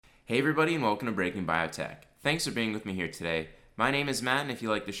Hey everybody and welcome to Breaking Biotech. Thanks for being with me here today. My name is Matt, and if you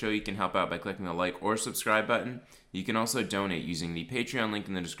like the show, you can help out by clicking the like or subscribe button. You can also donate using the Patreon link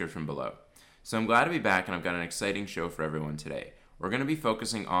in the description below. So I'm glad to be back, and I've got an exciting show for everyone today. We're going to be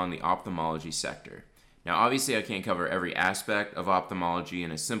focusing on the ophthalmology sector. Now obviously I can't cover every aspect of ophthalmology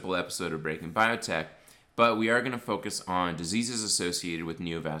in a simple episode of Breaking Biotech, but we are going to focus on diseases associated with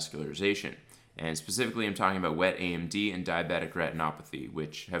neovascularization. And specifically, I'm talking about wet AMD and diabetic retinopathy,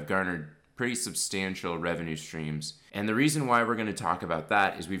 which have garnered pretty substantial revenue streams. And the reason why we're going to talk about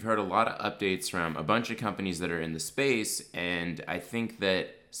that is we've heard a lot of updates from a bunch of companies that are in the space, and I think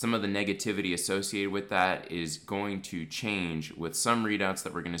that some of the negativity associated with that is going to change with some readouts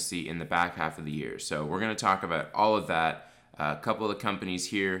that we're going to see in the back half of the year. So we're going to talk about all of that. A couple of the companies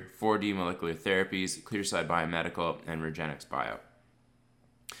here: 4D Molecular Therapies, Clearside Biomedical, and Regenexx Bio.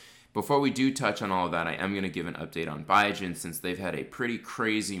 Before we do touch on all of that, I am going to give an update on Biogen, since they've had a pretty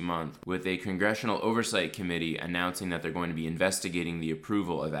crazy month with a Congressional Oversight Committee announcing that they're going to be investigating the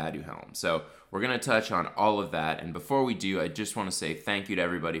approval of Aduhelm. So we're going to touch on all of that. And before we do, I just want to say thank you to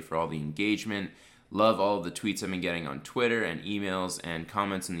everybody for all the engagement. Love all of the tweets I've been getting on Twitter and emails and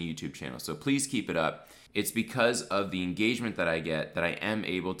comments in the YouTube channel. So please keep it up. It's because of the engagement that I get that I am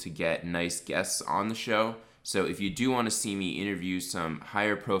able to get nice guests on the show. So if you do want to see me interview some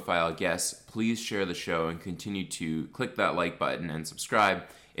higher profile guests, please share the show and continue to click that like button and subscribe.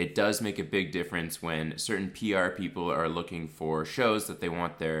 It does make a big difference when certain PR people are looking for shows that they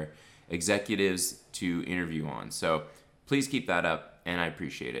want their executives to interview on. So please keep that up, and I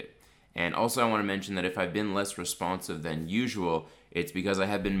appreciate it. And also I want to mention that if I've been less responsive than usual, it's because I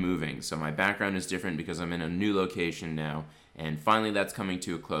have been moving. So my background is different because I'm in a new location now. And finally that's coming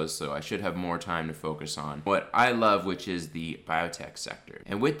to a close, so I should have more time to focus on what I love, which is the biotech sector.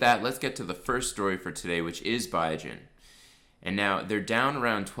 And with that, let's get to the first story for today, which is Biogen. And now they're down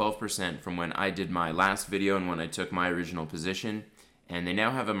around 12% from when I did my last video and when I took my original position. And they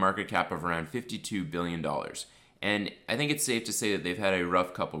now have a market cap of around $52 billion. And I think it's safe to say that they've had a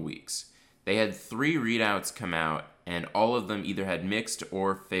rough couple weeks. They had 3 readouts come out, and all of them either had mixed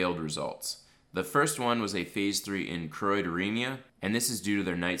or failed results. The first one was a phase 3 in choroideremia, and this is due to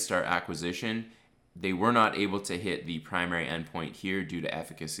their Nightstar acquisition. They were not able to hit the primary endpoint here due to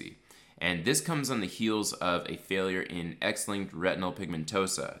efficacy. And this comes on the heels of a failure in X-linked retinal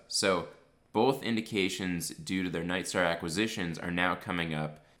pigmentosa. So both indications due to their Nightstar acquisitions are now coming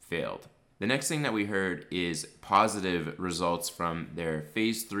up failed. The next thing that we heard is positive results from their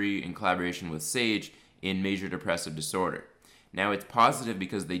phase 3 in collaboration with Sage in major depressive disorder. Now it's positive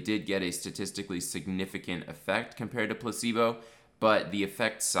because they did get a statistically significant effect compared to placebo, but the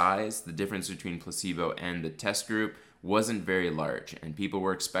effect size, the difference between placebo and the test group, wasn't very large, and people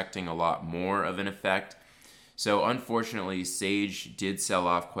were expecting a lot more of an effect. So unfortunately, Sage did sell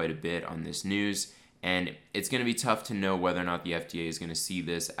off quite a bit on this news, and it's going to be tough to know whether or not the FDA is going to see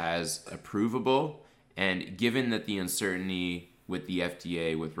this as approvable. And given that the uncertainty with the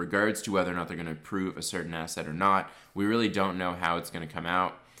FDA with regards to whether or not they're going to approve a certain asset or not, we really don't know how it's going to come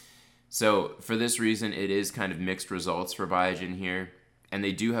out. So for this reason, it is kind of mixed results for Biogen here. And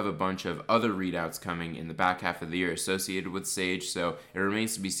they do have a bunch of other readouts coming in the back half of the year associated with Sage, so it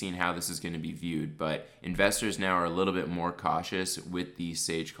remains to be seen how this is going to be viewed. But investors now are a little bit more cautious with the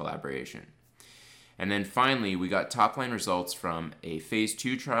Sage collaboration. And then finally, we got top-line results from a phase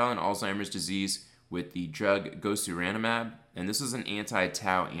 2 trial in Alzheimer's disease with the drug gosuranemab, and this is an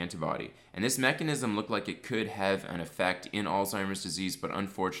anti-tau antibody. And this mechanism looked like it could have an effect in Alzheimer's disease, but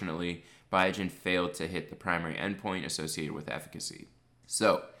unfortunately, Biogen failed to hit the primary endpoint associated with efficacy.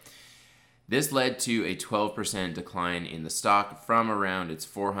 So this led to a 12% decline in the stock from around its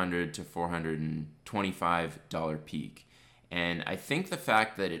 $400 to $425 peak. And I think the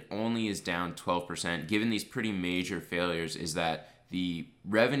fact that it only is down 12%, given these pretty major failures, is that the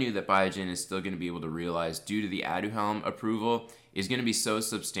revenue that Biogen is still going to be able to realize due to the Aduhelm approval is going to be so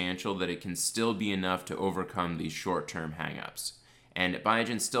substantial that it can still be enough to overcome these short-term hangups. And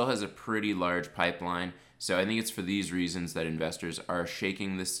Biogen still has a pretty large pipeline, so I think it's for these reasons that investors are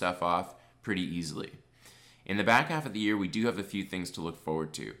shaking this stuff off pretty easily. In the back half of the year, we do have a few things to look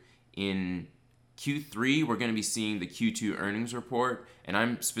forward to. In Q3, we're going to be seeing the Q2 earnings report, and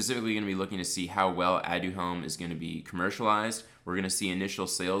I'm specifically going to be looking to see how well Aduhelm is going to be commercialized. We're going to see initial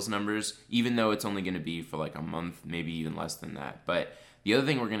sales numbers, even though it's only going to be for like a month, maybe even less than that. But the other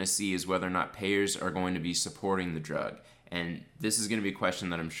thing we're going to see is whether or not payers are going to be supporting the drug. And this is going to be a question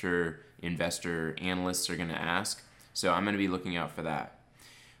that I'm sure investor analysts are going to ask, so I'm going to be looking out for that.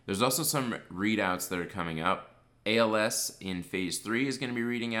 There's also some readouts that are coming up. ALS in phase 3 is going to be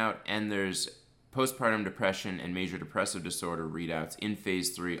reading out, and there's postpartum depression and major depressive disorder readouts in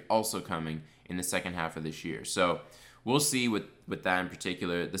phase 3 also coming in the second half of this year. So we'll see with that in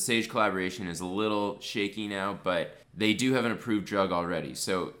particular. The Sage collaboration is a little shaky now, but they do have an approved drug already,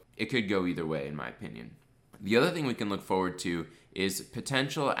 so it could go either way in my opinion. The other thing we can look forward to is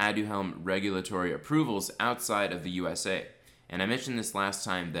potential Aduhelm regulatory approvals outside of the USA. And I mentioned this last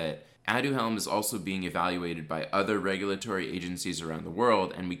time that Aduhelm is also being evaluated by other regulatory agencies around the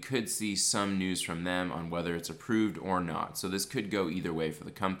world, and we could see some news from them on whether it's approved or not. So this could go either way for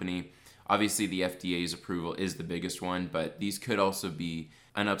the company. Obviously, the FDA's approval is the biggest one, but these could also be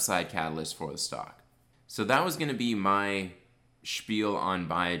an upside catalyst for the stock. So that was going to be my spiel on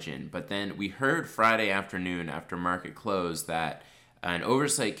Biogen, but then we heard Friday afternoon after market close that an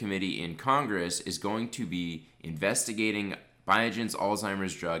oversight committee in Congress is going to be investigating Biogen's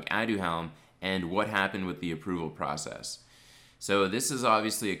Alzheimer's drug Aduhelm and what happened with the approval process. So this is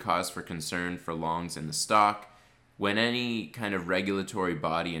obviously a cause for concern for longs in the stock. When any kind of regulatory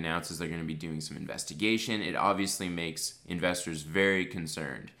body announces they're going to be doing some investigation, it obviously makes investors very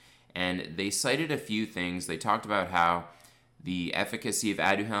concerned. And they cited a few things. They talked about how the efficacy of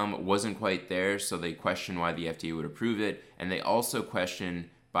Aduhelm wasn't quite there, so they questioned why the FDA would approve it. And they also questioned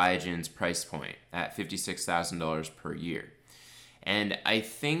Biogen's price point at $56,000 per year. And I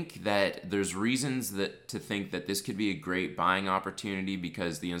think that there's reasons to think that this could be a great buying opportunity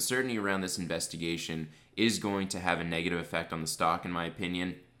because the uncertainty around this investigation is going to have a negative effect on the stock, in my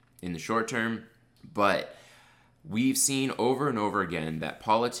opinion, in the short term. But we've seen over and over again that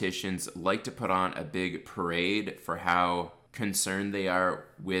politicians like to put on a big parade for how concerned they are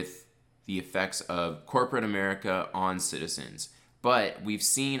with the effects of corporate America on citizens. But we've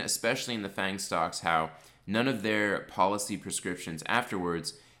seen, especially in the FANG stocks, how none of their policy prescriptions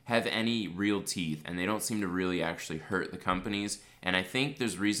afterwards have any real teeth, and they don't seem to really actually hurt the companies. And I think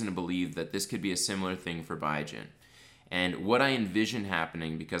there's reason to believe that this could be a similar thing for Biogen. And what I envision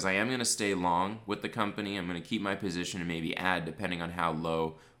happening, because I am going to stay long with the company, I'm going to keep my position and maybe add depending on how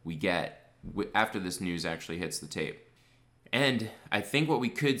low we get after this news actually hits the tape. And I think what we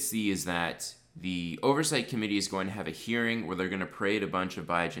could see is that the Oversight Committee is going to have a hearing where they're going to parade a bunch of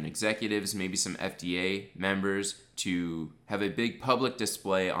Biogen executives, maybe some FDA members, to have a big public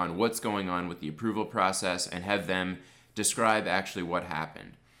display on what's going on with the approval process and have them describe actually what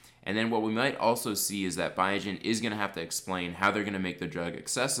happened. And then what we might also see is that Biogen is going to have to explain how they're going to make the drug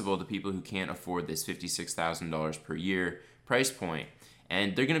accessible to people who can't afford this $56,000 per year price point.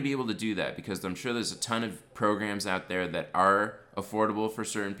 And they're going to be able to do that because I'm sure there's a ton of programs out there that are affordable for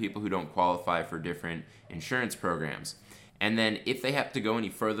certain people who don't qualify for different insurance programs. And then if they have to go any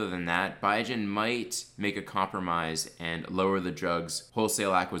further than that, Biogen might make a compromise and lower the drug's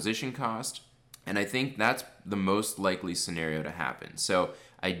wholesale acquisition cost. And I think that's the most likely scenario to happen. So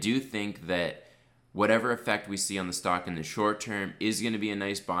I do think that whatever effect we see on the stock in the short term is going to be a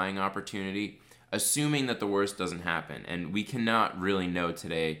nice buying opportunity, assuming that the worst doesn't happen. And we cannot really know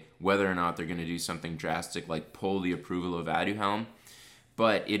today whether or not they're going to do something drastic like pull the approval of Aduhelm,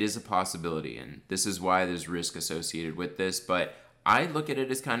 but it is a possibility, and this is why there's risk associated with this. But I look at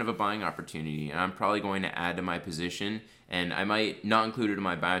it as kind of a buying opportunity, and I'm probably going to add to my position, and I might not include it in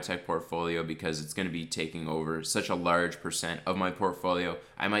my biotech portfolio because it's going to be taking over such a large percent of my portfolio.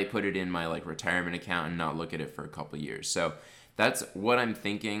 I might put it in my retirement account and not look at it for a couple years. So that's what I'm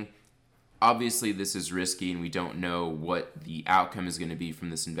thinking. Obviously, this is risky, and we don't know what the outcome is going to be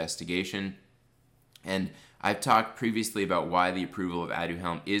from this investigation. And I've talked previously about why the approval of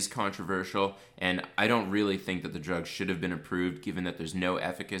Aduhelm is controversial, and I don't really think that the drug should have been approved, given that there's no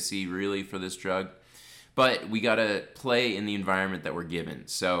efficacy really for this drug. But we got to play in the environment that we're given.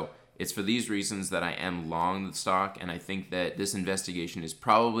 So it's for these reasons that I am long the stock, and I think that this investigation is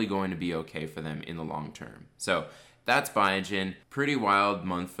probably going to be okay for them in the long term. So that's Biogen. Pretty wild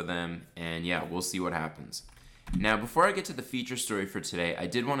month for them, and yeah, we'll see what happens. Now, before I get to the feature story for today, I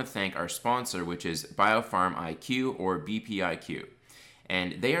did want to thank our sponsor, which is BioPharm IQ, or BPIQ.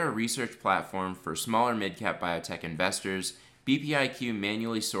 And they are a research platform for smaller mid-cap biotech investors. BPIQ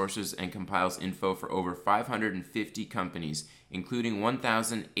manually sources and compiles info for over 550 companies, including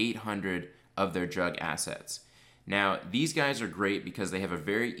 1,800 of their drug assets. Now, these guys are great because they have a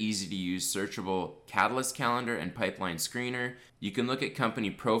very easy-to-use searchable catalyst calendar and pipeline screener. You can look at company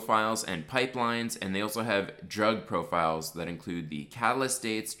profiles and pipelines, and they also have drug profiles that include the catalyst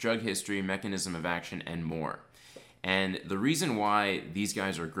dates, drug history, mechanism of action, and more. And the reason why these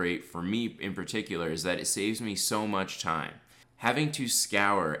guys are great for me in particular is that it saves me so much time. having to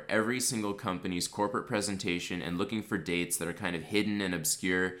scour every single company's corporate presentation and looking for dates that are kind of hidden and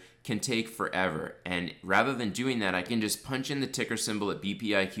obscure can take forever. And rather than doing that, I can just punch in the ticker symbol at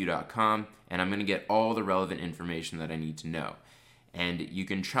bpiq.com and I'm going to get all the relevant information that I need to know. And you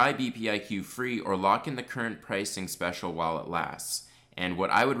can try BPIQ free or lock in the current pricing special while it lasts. And what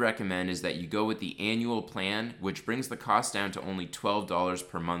I would recommend is that you go with the annual plan, which brings the cost down to only $12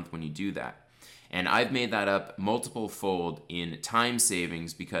 per month when you do that. And I've made that up multiple fold in time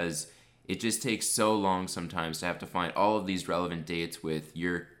savings because it just takes so long sometimes to have to find all of these relevant dates with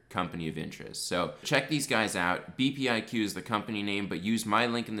your company of interest. So check these guys out. BPIQ is the company name, but use my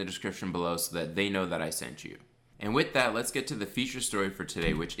link in the description below so that they know that I sent you. And with that, let's get to the feature story for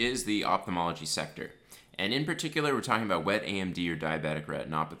today, which is the ophthalmology sector. And in particular, we're talking about wet AMD or diabetic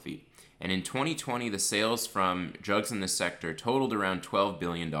retinopathy. And in 2020, the sales from drugs in this sector totaled around $12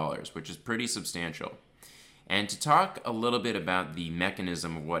 billion, which is pretty substantial. And to talk a little bit about the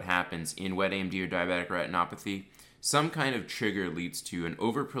mechanism of what happens in wet AMD or diabetic retinopathy, some kind of trigger leads to an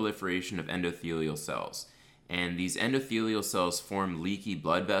overproliferation of endothelial cells. And these endothelial cells form leaky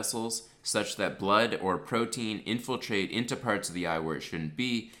blood vessels such that blood or protein infiltrate into parts of the eye where it shouldn't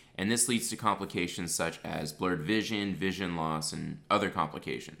be, and this leads to complications such as blurred vision, vision loss, and other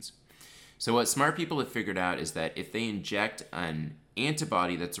complications. So what smart people have figured out is that if they inject an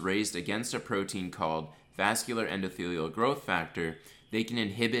antibody that's raised against a protein called vascular endothelial growth factor, they can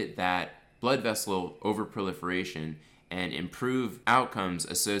inhibit that blood vessel overproliferation and improve outcomes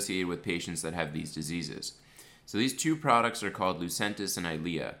associated with patients that have these diseases. So these two products are called Lucentis and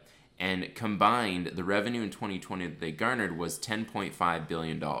Eylea, and combined, the revenue in 2020 that they garnered was $10.5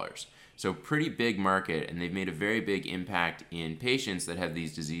 billion. So pretty big market, and they've made a very big impact in patients that have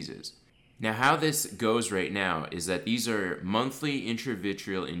these diseases. Now, how this goes right now is that these are monthly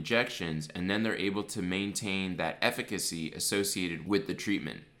intravitreal injections, and then they're able to maintain that efficacy associated with the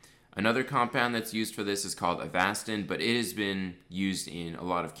treatment. Another compound that's used for this is called Avastin, but it has been used in a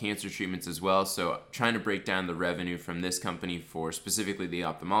lot of cancer treatments as well. So trying to break down the revenue from this company for specifically the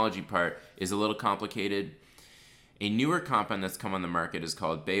ophthalmology part is a little complicated. A newer compound that's come on the market is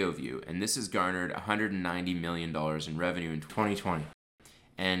called Beovu, and this has garnered $190 million in revenue in 2020.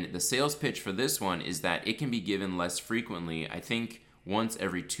 And the sales pitch for this one is that it can be given less frequently, I think once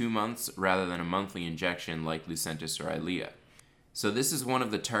every 2 months rather than a monthly injection like Lucentis or Eylea. So this is one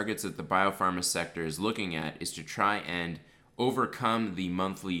of the targets that the biopharma sector is looking at, is to try and overcome the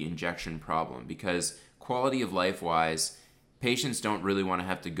monthly injection problem, because quality of life wise, patients don't really want to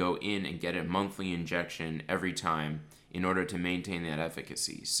have to go in and get a monthly injection every time in order to maintain that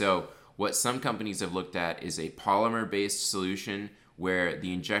efficacy. So what some companies have looked at is a polymer-based solution where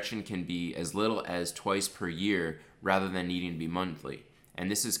the injection can be as little as twice per year rather than needing to be monthly. And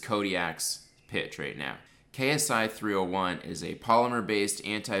this is Kodiak's pitch right now. KSI 301 is a polymer-based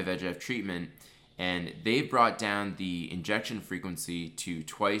anti-VEGF treatment, and they've brought down the injection frequency to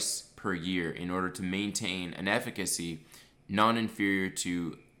twice per year in order to maintain an efficacy non-inferior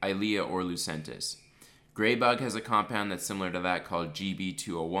to Eylea or Lucentis. Graybug has a compound that's similar to that called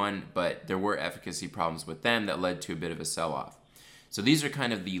GB201, but there were efficacy problems with them that led to a bit of a sell-off. So these are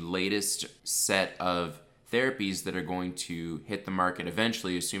kind of the latest set of therapies that are going to hit the market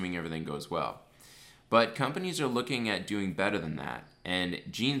eventually, assuming everything goes well. But companies are looking at doing better than that, and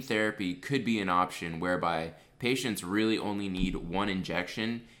gene therapy could be an option whereby patients really only need one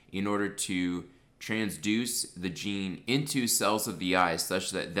injection in order to transduce the gene into cells of the eye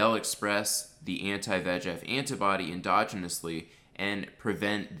such that they'll express the anti-VEGF antibody endogenously and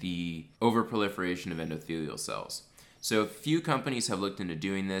prevent the overproliferation of endothelial cells. So a few companies have looked into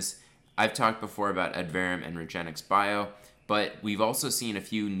doing this. I've talked before about Adverum and REGENXBIO, but we've also seen a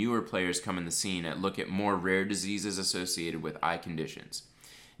few newer players come in the scene that look at more rare diseases associated with eye conditions.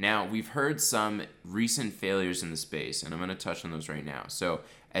 Now, we've heard some recent failures in the space, and I'm going to touch on those right now. So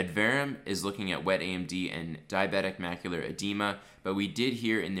Adverum is looking at wet AMD and diabetic macular edema, but we did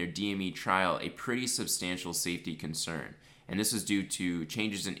hear in their DME trial a pretty substantial safety concern. And this is due to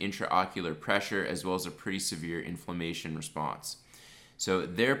changes in intraocular pressure as well as a pretty severe inflammation response. So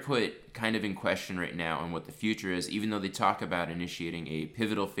they're put kind of in question right now on what the future is, even though they talk about initiating a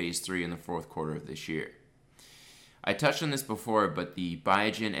pivotal phase 3 in the fourth quarter of this year. I touched on this before, but the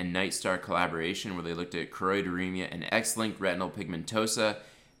Biogen and Nightstar collaboration where they looked at choroideremia and X-linked retinal pigmentosa,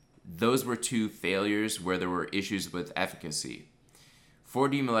 those were two failures where there were issues with efficacy.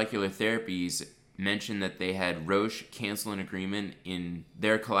 4D Molecular Therapies mentioned that they had Roche cancel an agreement in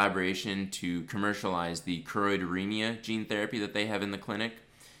their collaboration to commercialize the choroideremia gene therapy that they have in the clinic.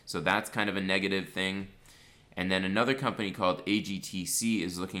 So that's kind of a negative thing. And then another company called AGTC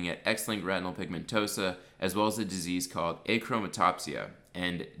is looking at X-linked retinal pigmentosa, as well as a disease called achromatopsia.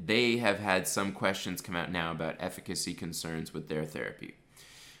 And they have had some questions come out now about efficacy concerns with their therapy.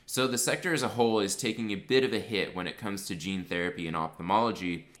 So the sector as a whole is taking a bit of a hit when it comes to gene therapy in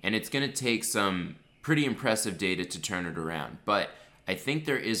ophthalmology, and it's going to take some pretty impressive data to turn it around. But I think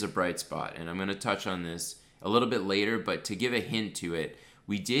there is a bright spot, and I'm going to touch on this a little bit later, but to give a hint to it,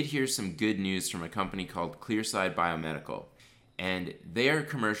 we did hear some good news from a company called Clearside Biomedical, and they are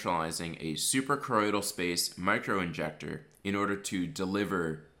commercializing a suprachoroidal space microinjector in order to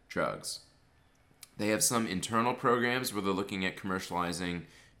deliver drugs. They have some internal programs where they're looking at commercializing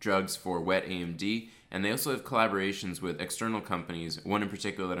drugs for wet AMD, and they also have collaborations with external companies. One in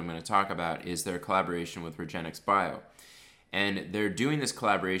particular that I'm going to talk about is their collaboration with REGENXBIO. And they're doing this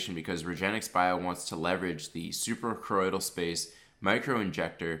collaboration because REGENXBIO wants to leverage the suprachoroidal space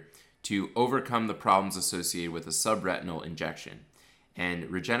microinjector to overcome the problems associated with a subretinal injection. And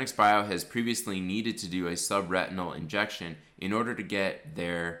REGENXBIO has previously needed to do a subretinal injection in order to get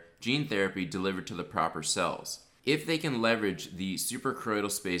their gene therapy delivered to the proper cells. If they can leverage the suprachoroidal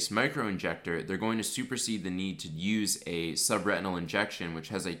space microinjector, they're going to supersede the need to use a subretinal injection, which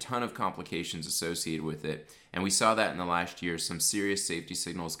has a ton of complications associated with it. And we saw that in the last year, some serious safety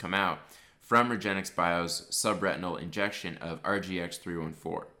signals come out from REGENXBIO's subretinal injection of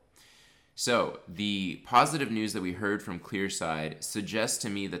RGX-314. So the positive news that we heard from Clearside suggests to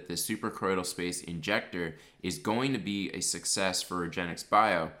me that the suprachoroidal space injector is going to be a success for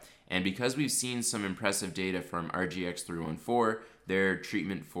REGENXBIO. And because we've seen some impressive data from RGX-314, their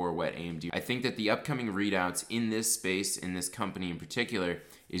treatment for wet AMD, I think that the upcoming readouts in this space, in this company in particular,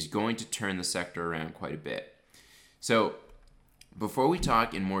 is going to turn the sector around quite a bit. So before we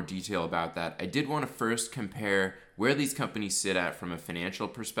talk in more detail about that, I did want to first compare where these companies sit at from a financial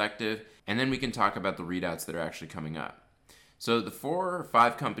perspective, and then we can talk about the readouts that are actually coming up. So the 4 or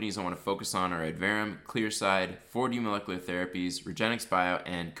 5 companies I want to focus on are Adverum, Clearside, 4D Molecular Therapies, REGENXBIO,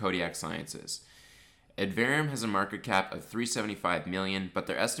 and Kodiak Sciences. Adverum has a market cap of $375 million, but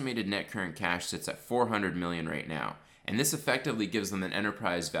their estimated net current cash sits at $400 million right now. And this effectively gives them an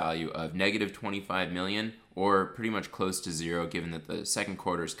enterprise value of negative $25 million, or pretty much close to zero, given that the second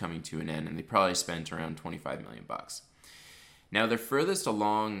quarter is coming to an end, and they probably spent around $25 million. Now, their furthest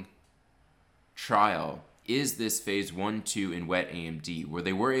along trial is this phase 1-2 in wet AMD, where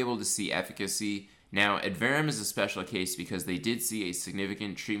they were able to see efficacy. Now, Adverum is a special case because they did see a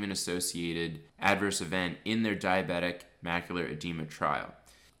significant treatment-associated adverse event in their diabetic macular edema trial.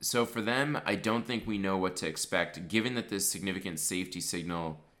 So for them, I don't think we know what to expect, given that this significant safety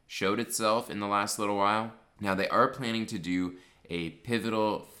signal showed itself in the last little while. Now, they are planning to do a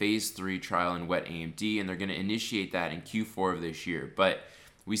pivotal phase 3 trial in wet AMD, and they're going to initiate that in Q4 of this year. But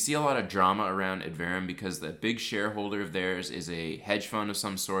we see a lot of drama around Adverum because the big shareholder of theirs is a hedge fund of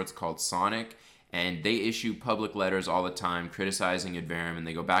some sorts called Sonic, and they issue public letters all the time criticizing Adverum, and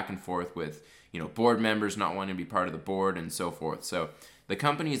they go back and forth with, board members not wanting to be part of the board and so forth. So the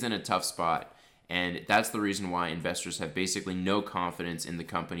company is in a tough spot, and that's the reason why investors have basically no confidence in the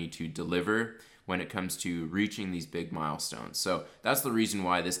company to deliver when it comes to reaching these big milestones. So that's the reason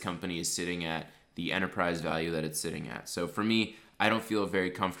why this company is sitting at the enterprise value that it's sitting at. So for me, I don't feel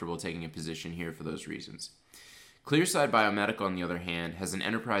very comfortable taking a position here for those reasons. Clearside Biomedical, on the other hand, has an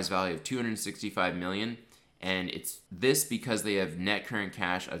enterprise value of $265 million, and it's this because they have net current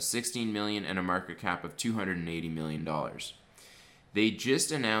cash of $16 million and a market cap of $280 million. They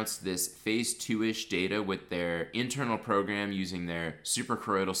just announced this phase 2-ish data with their internal program using their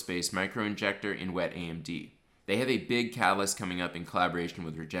suprachoroidal space microinjector in wet AMD. They have a big catalyst coming up in collaboration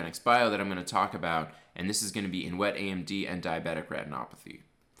with REGENXBIO that I'm going to talk about, and this is going to be in wet AMD and diabetic retinopathy.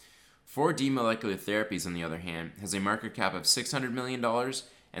 4D Molecular Therapies, on the other hand, has a market cap of $600 million,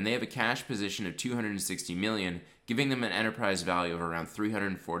 and they have a cash position of $260 million, giving them an enterprise value of around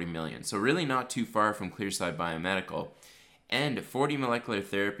 $340 million. So really not too far from Clearside Biomedical. And 4D Molecular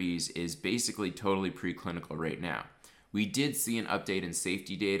Therapies is basically totally preclinical right now. We did see an update in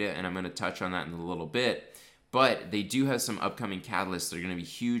safety data, and I'm going to touch on that in a little bit, but they do have some upcoming catalysts that are going to be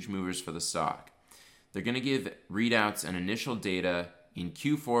huge movers for the stock. They're going to give readouts and initial data in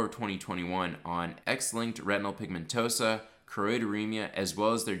Q4 of 2021 on X-linked retinal pigmentosa, choroideremia, as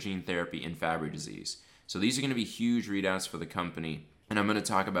well as their gene therapy in Fabry disease. So these are going to be huge readouts for the company, and I'm going to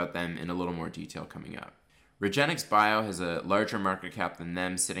talk about them in a little more detail coming up. REGENXBIO has a larger market cap than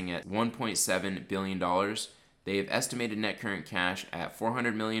them, sitting at $1.7 billion. They have estimated net current cash at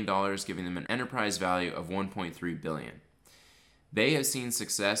 $400 million, giving them an enterprise value of $1.3 billion. They have seen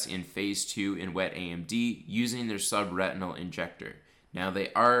success in phase 2 in wet AMD using their subretinal injector. Now,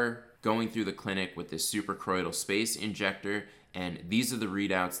 they are going through the clinic with this suprachoroidal space injector, and these are the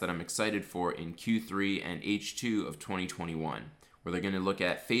readouts that I'm excited for in Q3 and H2 of 2021, where they're going to look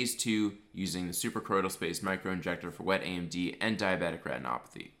at phase 2 using the suprachoroidal space microinjector for wet AMD and diabetic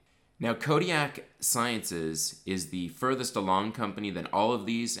retinopathy. Now, Kodiak Sciences is the furthest along company than all of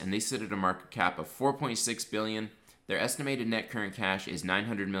these, and they sit at a market cap of $4.6 billion. Their estimated net current cash is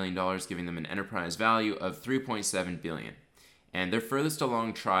 $900 million, giving them an enterprise value of $3.7 billion. And their furthest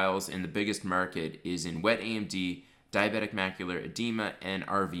along trials in the biggest market is in wet AMD, diabetic macular edema, and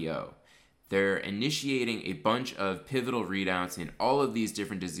RVO. They're initiating a bunch of pivotal readouts in all of these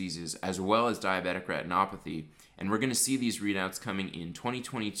different diseases, as well as diabetic retinopathy. And we're going to see these readouts coming in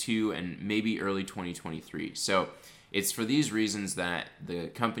 2022 and maybe early 2023. So it's for these reasons that the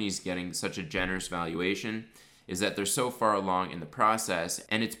company's getting such a generous valuation, is that they're so far along in the process,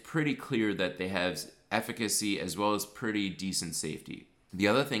 and it's pretty clear that they have efficacy as well as pretty decent safety. The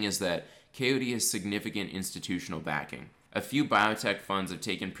other thing is that KOD has significant institutional backing. A few biotech funds have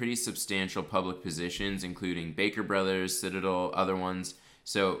taken pretty substantial public positions, including Baker Brothers, Citadel, other ones.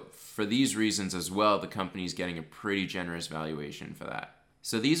 So for these reasons as well, the company's getting a pretty generous valuation for that.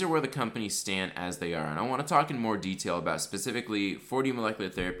 So these are where the companies stand as they are. And I want to talk in more detail about specifically 4D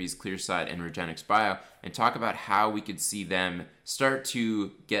Molecular Therapies, Clearside, and REGENXBIO, and talk about how we could see them start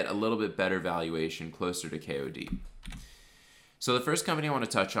to get a little bit better valuation closer to KOD. So the first company I want to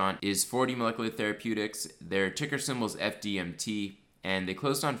touch on is 4D Molecular Therapeutics. Their ticker symbol is FDMT, and they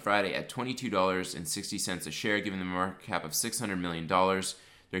closed on Friday at $22.60 a share, giving them a market cap of $600 million.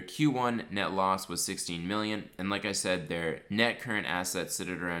 Their Q1 net loss was $16 million, and like I said, their net current assets sit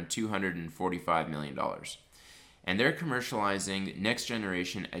at around $245 million. And they're commercializing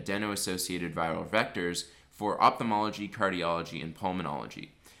next-generation adeno-associated viral vectors for ophthalmology, cardiology, and pulmonology.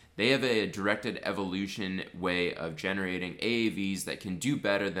 They have a directed evolution way of generating AAVs that can do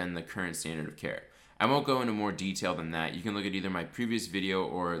better than the current standard of care. I won't go into more detail than that. You can look at either my previous video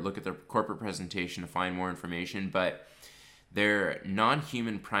or look at their corporate presentation to find more information, but their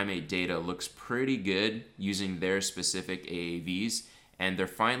non-human primate data looks pretty good using their specific AAVs, and they're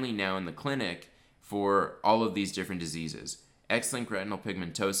finally now in the clinic for all of these different diseases. X-linked retinal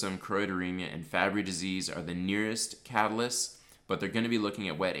pigmentosum, choroideremia, and Fabry disease are the nearest catalysts, but they're going to be looking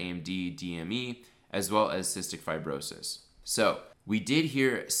at wet AMD, DME, as well as cystic fibrosis. So we did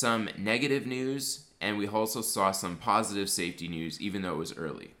hear some negative news, and we also saw some positive safety news, even though it was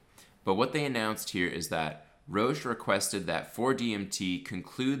early. But what they announced here is that Roche requested that 4DMT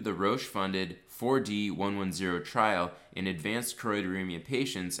conclude the Roche-funded 4D-110 trial in advanced choroideremia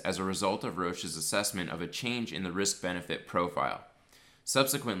patients as a result of Roche's assessment of a change in the risk-benefit profile.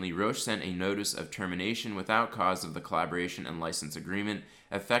 Subsequently, Roche sent a notice of termination without cause of the collaboration and license agreement,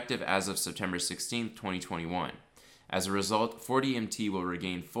 effective as of September 16, 2021. As a result, 4DMT will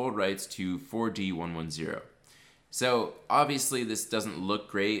regain full rights to 4D-110. So, obviously, this doesn't look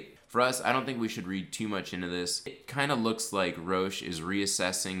great. For us, I don't think we should read too much into this. It kind of looks like Roche is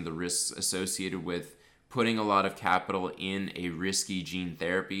reassessing the risks associated with putting a lot of capital in a risky gene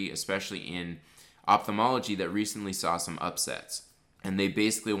therapy, especially in ophthalmology that recently saw some upsets. And they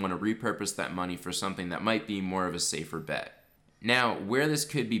basically want to repurpose that money for something that might be more of a safer bet. Now, where this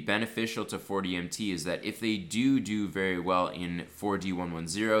could be beneficial to 4DMT is that if they do very well in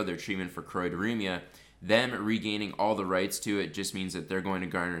 4D-110, their treatment for choroideremia, them regaining all the rights to it just means that they're going to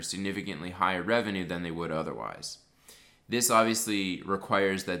garner significantly higher revenue than they would otherwise. This obviously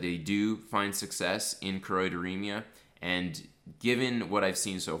requires that they do find success in choroideremia, and given what I've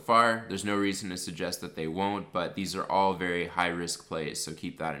seen so far, there's no reason to suggest that they won't, but these are all very high-risk plays, so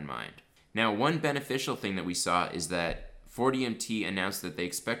keep that in mind. Now, one beneficial thing that we saw is that 4DMT announced that they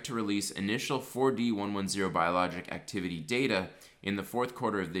expect to release initial 4D-110 biologic activity data in the fourth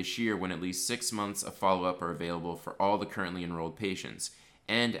quarter of this year, when at least 6 months of follow-up are available for all the currently enrolled patients,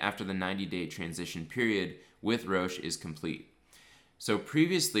 and after the 90-day transition period with Roche is complete. So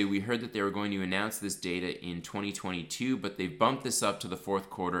previously, we heard that they were going to announce this data in 2022, but they've bumped this up to the fourth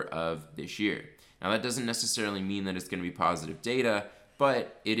quarter of this year. Now, that doesn't necessarily mean that it's going to be positive data,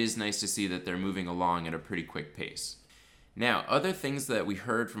 but it is nice to see that they're moving along at a pretty quick pace. Now, other things that we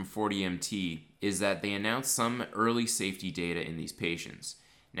heard from 4DMT is that they announced some early safety data in these patients.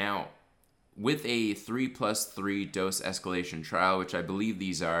 Now, with a 3+3 dose escalation trial, which I believe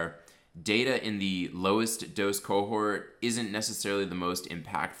these are, data in the lowest dose cohort isn't necessarily the most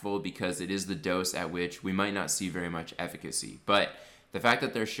impactful because it is the dose at which we might not see very much efficacy. But the fact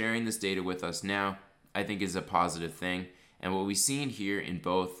that they're sharing this data with us now, I think is a positive thing. And what we've seen here in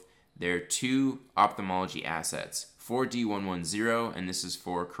both their two ophthalmology assets, 4D-110, and this is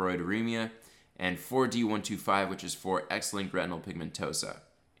for choroideremia, and 4D-125, which is for X-linked retinal pigmentosa.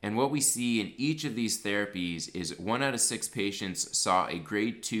 And what we see in each of these therapies is 1 out of 6 patients saw a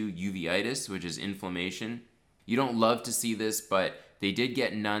grade 2 uveitis, which is inflammation. You don't love to see this, but they did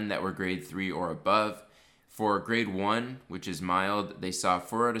get none that were grade 3 or above. For grade 1, which is mild, they saw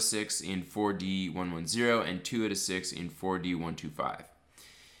 4 out of 6 in 4D110 and 2 out of 6 in 4D125.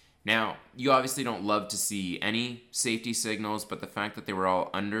 Now, you obviously don't love to see any safety signals, but the fact that they were all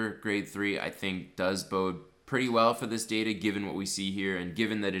under grade 3, I think, does bode pretty well for this data given what we see here and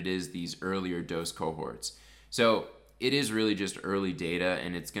given that it is these earlier dose cohorts. So it is really just early data,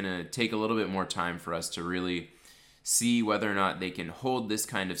 and it's going to take a little bit more time for us to really see whether or not they can hold this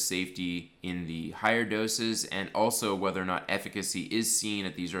kind of safety in the higher doses, and also whether or not efficacy is seen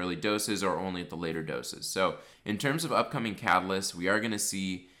at these early doses or only at the later doses. So in terms of upcoming catalysts, we are going to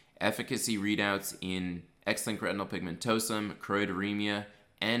see efficacy readouts in X-linked retinal pigmentosum, choroideremia,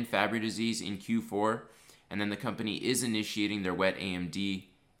 and Fabry disease in Q4. And then the company is initiating their wet AMD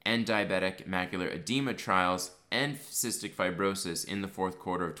and diabetic macular edema trials and cystic fibrosis in the fourth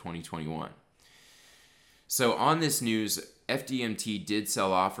quarter of 2021. So on this news, FDMT did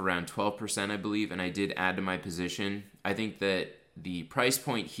sell off around 12%, I believe, and I did add to my position. I think that the price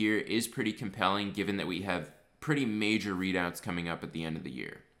point here is pretty compelling given that we have pretty major readouts coming up at the end of the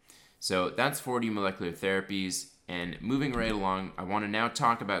year. So that's 4D Molecular Therapies, and moving right along, I want to now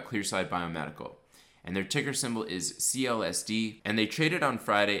talk about Clearside Biomedical. And their ticker symbol is CLSD, and they traded on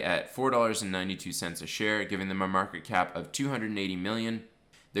Friday at $4.92 a share, giving them a market cap of $280 million.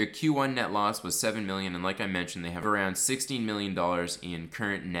 Their Q1 net loss was $7 million, and like I mentioned, they have around $16 million in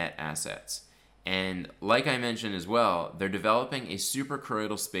current net assets. And like I mentioned as well, they're developing a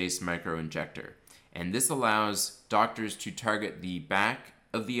suprachoroidal space microinjector, and this allows doctors to target the back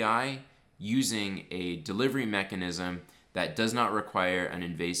of the eye using a delivery mechanism that does not require an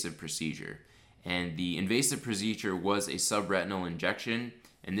invasive procedure. And the invasive procedure was a subretinal injection,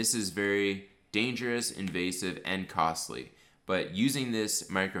 and this is very dangerous, invasive, and costly. But using this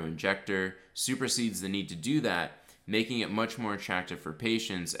microinjector supersedes the need to do that, making it much more attractive for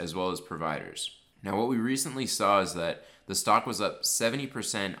patients as well as providers. Now, what we recently saw is that the stock was up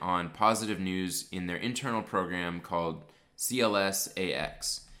 70% on positive news in their internal program called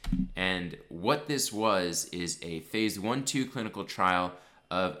CLS-AX. And what this was is a phase 1-2 clinical trial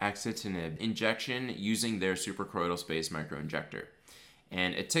of axitinib injection using their suprachoroidal space microinjector.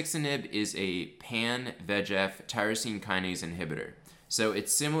 And atixinib is a pan-VEGF tyrosine kinase inhibitor. So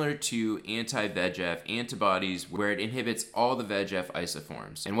it's similar to anti-VEGF antibodies where it inhibits all the VEGF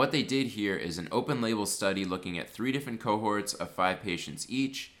isoforms. And what they did here is an open label study looking at 3 different cohorts of 5 patients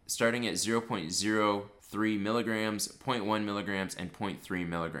each, starting at 0.03 milligrams, 0.1 milligrams, and 0.3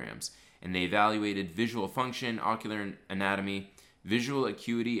 milligrams. And they evaluated visual function, ocular anatomy, visual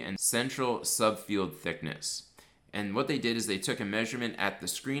acuity, and central subfield thickness. And what they did is they took a measurement at the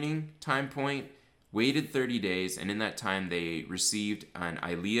screening time point, waited 30 days, and in that time they received an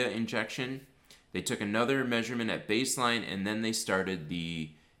Eylea injection. They took another measurement at baseline, and then they started the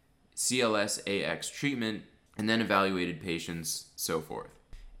CLS-AX treatment, and then evaluated patients, so forth.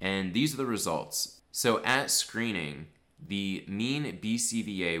 And these are the results. So at screening, the mean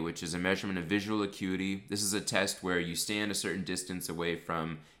BCVA, which is a measurement of visual acuity, this is a test where you stand a certain distance away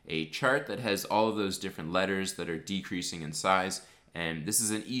from a chart that has all of those different letters that are decreasing in size, and this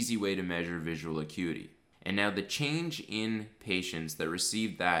is an easy way to measure visual acuity. And now the change in patients that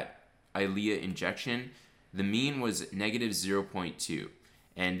received that Eylea injection, the mean was negative 0.2.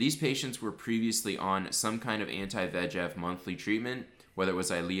 And these patients were previously on some kind of anti-VEGF monthly treatment, whether it was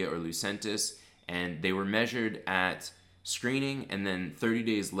Eylea or Lucentis, and they were measured at screening and then 30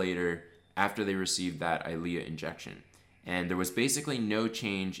 days later after they received that Eylea injection. And there was basically no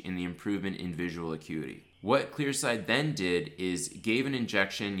change in the improvement in visual acuity. What Clearside then did is gave an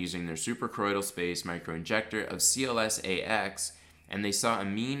injection using their suprachoroidal space microinjector of CLS-AX, and they saw a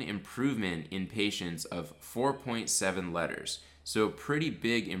mean improvement in patients of 4.7 letters. So a pretty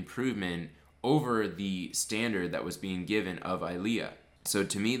big improvement over the standard that was being given of Eylea. So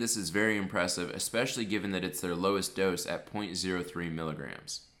to me, this is very impressive, especially given that it's their lowest dose at 0.03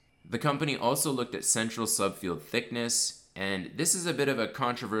 milligrams. The company also looked at central subfield thickness, and this is a bit of a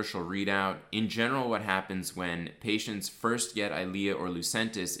controversial readout. In general, what happens when patients first get Eylea or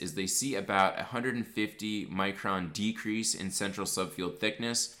Lucentis is they see about 150 micron decrease in central subfield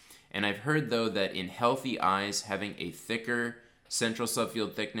thickness, and I've heard though that in healthy eyes, having a thicker central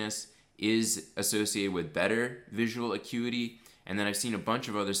subfield thickness is associated with better visual acuity. And then I've seen a bunch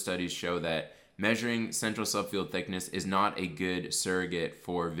of other studies show that measuring central subfield thickness is not a good surrogate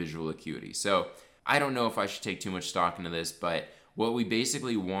for visual acuity. So I don't know if I should take too much stock into this, but what we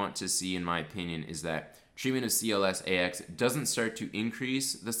basically want to see, in my opinion, is that treatment of CLS-AX doesn't start to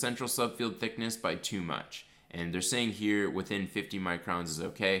increase the central subfield thickness by too much. And they're saying here within 50 microns is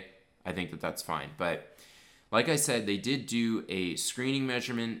okay. I think that that's fine. But like I said, they did do a screening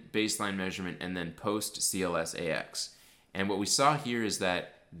measurement, baseline measurement, and then post CLS-AX. And what we saw here is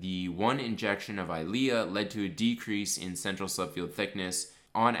that the one injection of Eylea led to a decrease in central subfield thickness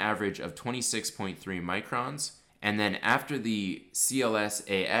on average of 26.3 microns. And then after the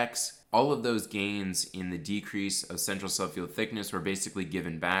CLS-AX, all of those gains in the decrease of central subfield thickness were basically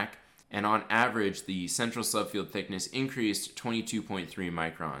given back. And on average, the central subfield thickness increased 22.3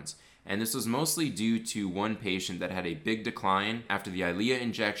 microns. And this was mostly due to one patient that had a big decline after the Eylea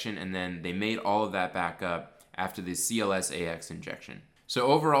injection, and then they made all of that back up after the CLS-AX injection. So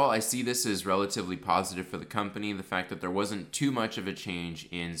overall, I see this as relatively positive for the company, the fact that there wasn't too much of a change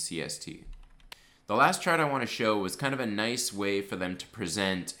in CST. The last chart I want to show was kind of a nice way for them to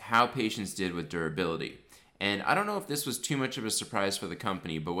present how patients did with durability. And I don't know if this was too much of a surprise for the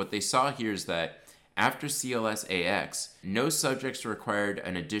company, but what they saw here is that after CLS-AX, no subjects required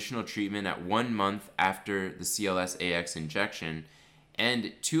an additional treatment at 1 month after the CLS-AX injection,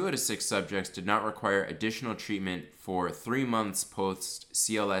 and 2 out of 6 subjects did not require additional treatment for 3 months post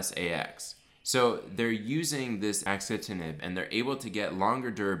CLS-AX. So they're using this axitinib, and they're able to get longer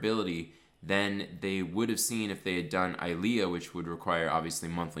durability than they would have seen if they had done Eylea, which would require obviously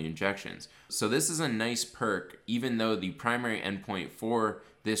monthly injections. So this is a nice perk, even though the primary endpoint for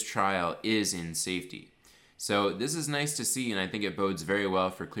this trial is in safety. So this is nice to see, and I think it bodes very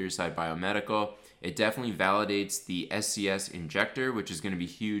well for Clearside Biomedical. It definitely validates the SCS injector, which is going to be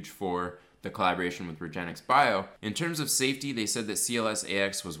huge for the collaboration with REGENXBIO. In terms of safety, they said that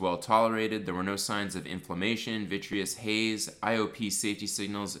CLS-AX was well tolerated. There were no signs of inflammation, vitreous haze, IOP safety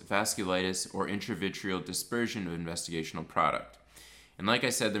signals, vasculitis, or intravitreal dispersion of investigational product. And like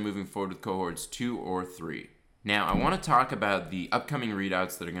I said, they're moving forward with cohorts 2 or 3. Now, I want to talk about the upcoming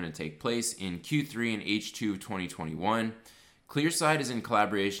readouts that are going to take place in Q3 and H2 of 2021. Clearside is in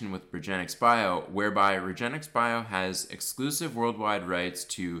collaboration with REGENXBIO, whereby REGENXBIO has exclusive worldwide rights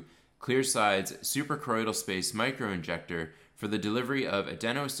to Clearside's suprachoroidal space microinjector for the delivery of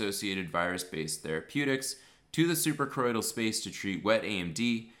adeno-associated virus-based therapeutics to the suprachoroidal space to treat wet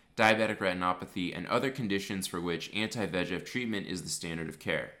AMD, diabetic retinopathy, and other conditions for which anti-VEGF treatment is the standard of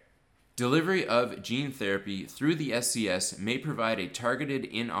care. Delivery of gene therapy through the SCS may provide a targeted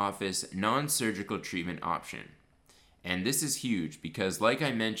in-office, non-surgical treatment option. And this is huge because, like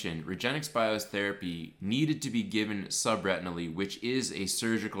I mentioned, REGENXBIO's therapy needed to be given subretinally, which is a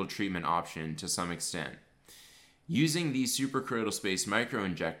surgical treatment option to some extent. Using the suprachoroidal space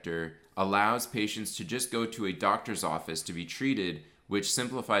microinjector allows patients to just go to a doctor's office to be treated, which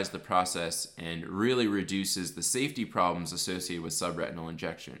simplifies the process and really reduces the safety problems associated with subretinal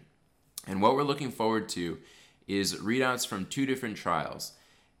injection. And what we're looking forward to is readouts from 2 different trials.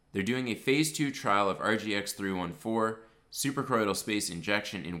 They're doing a phase 2 trial of RGX-314, suprachoroidal space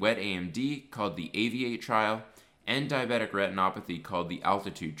injection in wet AMD called the AVIATE trial, and diabetic retinopathy called the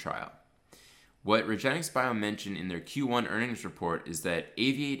ALTITUDE trial. What REGENXBIO mentioned in their Q1 earnings report is that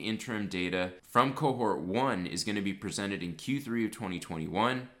AVIATE interim data from cohort 1 is going to be presented in Q3 of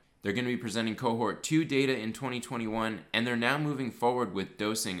 2021. They're going to be presenting cohort 2 data in 2021, and they're now moving forward with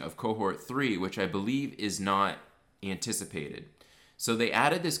dosing of cohort 3, which I believe is not anticipated. So they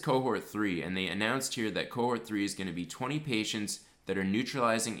added this cohort 3, and they announced here that cohort 3 is going to be 20 patients that are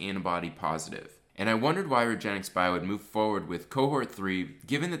neutralizing antibody positive. And I wondered why REGENXBIO would move forward with cohort 3,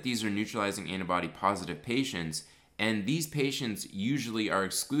 given that these are neutralizing antibody positive patients, and these patients usually are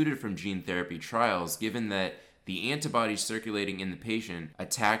excluded from gene therapy trials, given that the antibodies circulating in the patient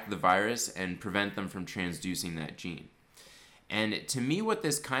attack the virus and prevent them from transducing that gene. And to me, what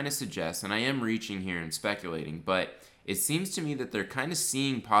this kind of suggests, and I am reaching here and speculating, but it seems to me that they're kind of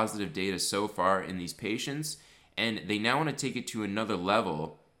seeing positive data so far in these patients, and they now want to take it to another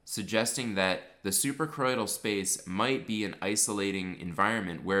level, suggesting that the suprachoroidal space might be an isolating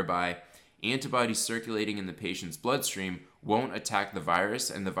environment whereby antibodies circulating in the patient's bloodstream won't attack the virus,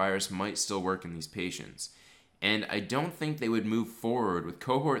 and the virus might still work in these patients. And I don't think they would move forward with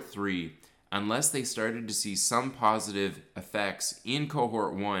cohort 3 unless they started to see some positive effects in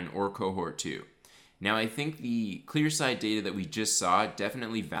cohort 1 or cohort 2. Now, I think the Clearside data that we just saw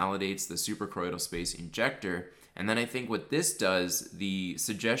definitely validates the suprachoroidal space injector, and then I think what this does, the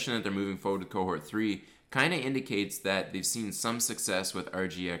suggestion that they're moving forward with cohort 3, kind of indicates that they've seen some success with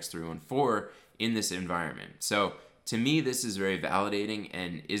RGX-314 in this environment. So, to me, this is very validating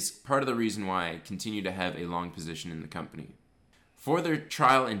and is part of the reason why I continue to have a long position in the company. For their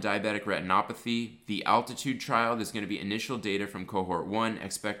trial in diabetic retinopathy, the Altitude trial, there's going to be initial data from cohort 1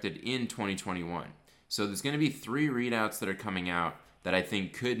 expected in 2021. So there's going to be 3 readouts that are coming out that I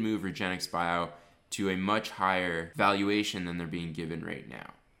think could move REGENXBIO to a much higher valuation than they're being given right now.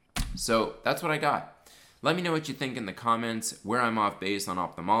 So that's what I got. Let me know what you think in the comments, where I'm off base on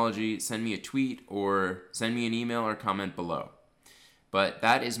ophthalmology. Send me a tweet or send me an email or comment below. But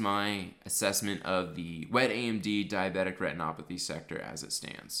that is my assessment of the wet AMD diabetic retinopathy sector as it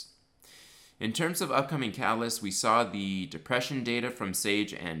stands. In terms of upcoming catalysts, we saw the depression data from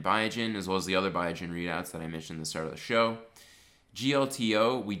Sage and Biogen, as well as the other Biogen readouts that I mentioned at the start of the show.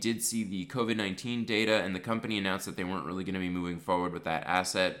 GLTO, we did see the COVID-19 data, and the company announced that they weren't really going to be moving forward with that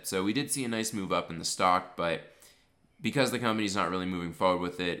asset. So we did see a nice move up in the stock, but because the company's not really moving forward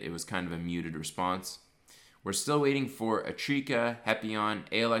with it, it was kind of a muted response. We're still waiting for Atrica, Hepion,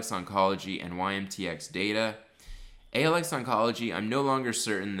 ALX Oncology, and YMTX data. ALX Oncology, I'm no longer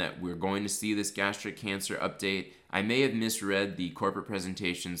certain that we're going to see this gastric cancer update. I may have misread the corporate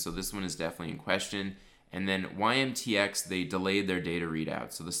presentation, so this one is definitely in question. And then YMTX, they delayed their data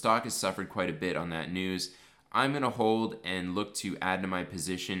readout. So the stock has suffered quite a bit on that news. I'm going to hold and look to add to my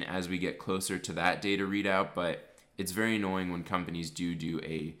position as we get closer to that data readout, but it's very annoying when companies do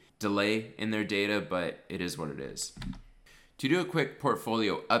a delay in their data, but it is what it is. To do a quick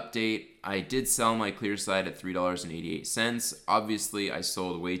portfolio update, I did sell my Clearside at $3.88. Obviously, I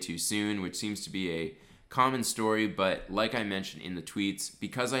sold way too soon, which seems to be a common story, but like I mentioned in the tweets,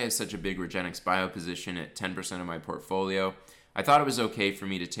 because I have such a big REGENXBIO position at 10% of my portfolio, I thought it was okay for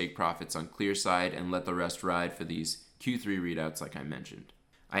me to take profits on Clearside and let the rest ride for these Q3 readouts like I mentioned.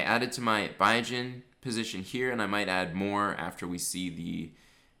 I added to my Biogen position here, and I might add more after we see the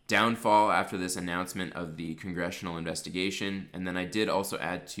downfall after this announcement of the congressional investigation, and then I did also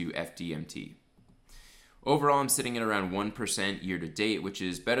add to FDMT. Overall, I'm sitting at around 1% year to date, which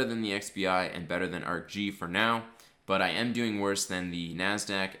is better than the XBI and better than ARKG for now, but I am doing worse than the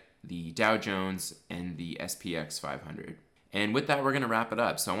NASDAQ, the Dow Jones, and the SPX 500. And with that, we're going to wrap it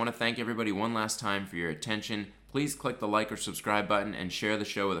up. So I want to thank everybody one last time for your attention. Please click the like or subscribe button and share the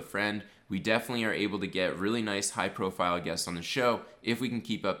show with a friend. We definitely are able to get really nice high-profile guests on the show if we can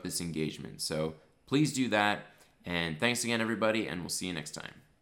keep up this engagement. So please do that. And thanks again, everybody, and we'll see you next time.